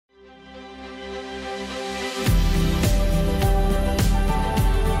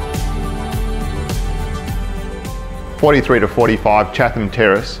43 to 45 Chatham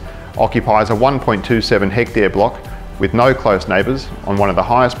Terrace occupies a 1.27 hectare block with no close neighbours on one of the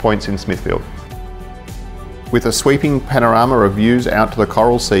highest points in Smithfield. With a sweeping panorama of views out to the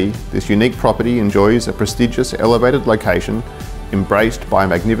Coral Sea, this unique property enjoys a prestigious elevated location embraced by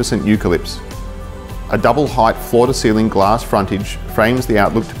magnificent eucalypts. A double-height floor-to-ceiling glass frontage frames the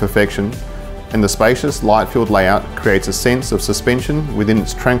outlook to perfection, and the spacious light-filled layout creates a sense of suspension within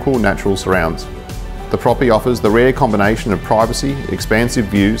its tranquil natural surrounds. The property offers the rare combination of privacy, expansive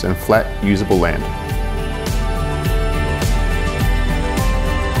views and flat, usable land.